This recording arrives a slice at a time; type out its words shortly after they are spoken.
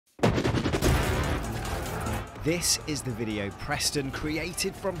This is the video Preston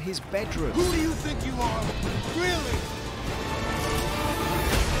created from his bedroom. Who do you think you are? Really?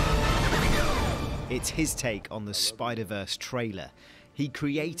 It's his take on the Spider-Verse trailer. He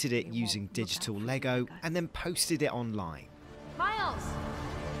created it using digital Lego and then posted it online. Miles!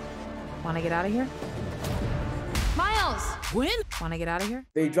 Wanna get out of here? Miles! When? Wanna get out of here?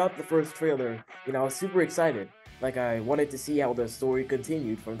 They dropped the first trailer, I was super excited. Like, I wanted to see how the story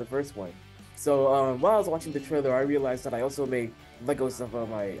continued from the first one. So while I was watching the trailer, I realized that I also make Lego stuff on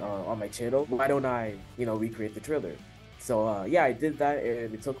my channel. Why don't I, recreate the trailer? So yeah, I did that,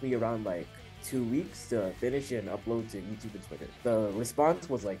 and it took me around like 2 weeks to finish and upload to YouTube and Twitter. The response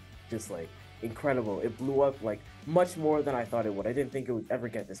was just incredible. It blew up much more than I thought it would. I didn't think it would ever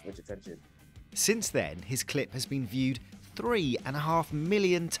get this much attention. Since then, his clip has been viewed 3.5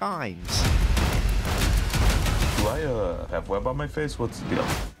 million times. Do I have web on my face? What's the deal?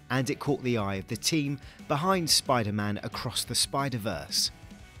 And it caught the eye of the team behind Spider-Man Across the Spider-Verse.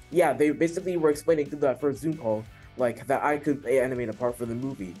 Yeah, they basically were explaining through that first Zoom call, that I could animate a part for the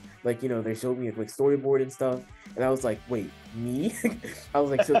movie. They showed me a quick storyboard and stuff, and I was like, wait, me? I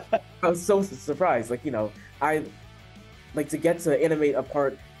was so surprised. To get to animate a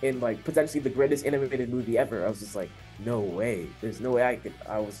part in potentially the greatest animated movie ever. I was just like, no way. There's no way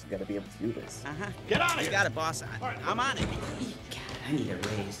I was gonna be able to do this. Get out of here! You got it, boss. I'm on it. I need a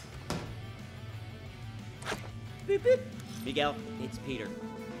raise. Beep, beep. Miguel, it's Peter.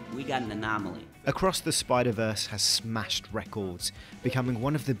 We got an anomaly. Across the Spider-Verse has smashed records, becoming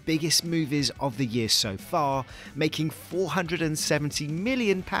one of the biggest movies of the year so far, making £470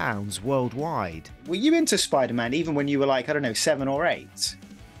 million worldwide. Were you into Spider-Man even when you were 7 or 8?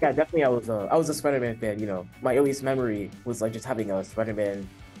 Yeah, definitely. I was a Spider-Man fan. My earliest memory was just having a Spider-Man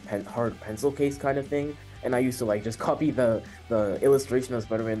hard pencil case kind of thing, and I used to just copy the illustration of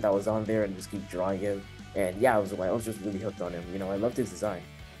Spider-Man that was on there and just keep drawing him. And yeah, I was just really hooked on him. I loved his design.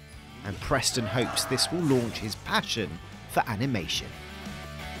 And Preston hopes this will launch his passion for animation.